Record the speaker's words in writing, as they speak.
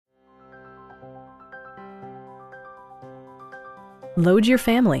Load your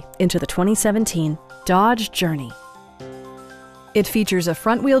family into the 2017 Dodge Journey. It features a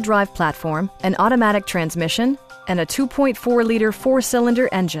front-wheel drive platform, an automatic transmission, and a 2.4-liter four-cylinder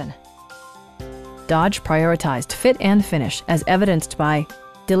engine. Dodge prioritized fit and finish as evidenced by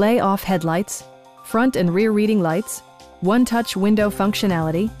delay-off headlights, front and rear reading lights, one-touch window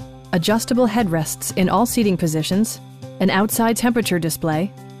functionality, adjustable headrests in all seating positions, an outside temperature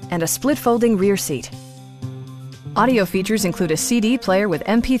display, and a split-folding rear seat. Audio features include a CD player with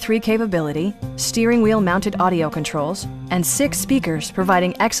MP3 capability, steering wheel mounted audio controls, and 6 speakers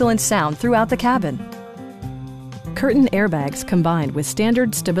providing excellent sound throughout the cabin. Curtain airbags combined with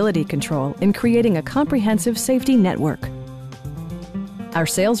standard stability control in creating a comprehensive safety network. Our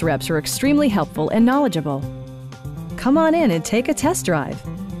sales reps are extremely helpful and knowledgeable. Come on in and take a test drive.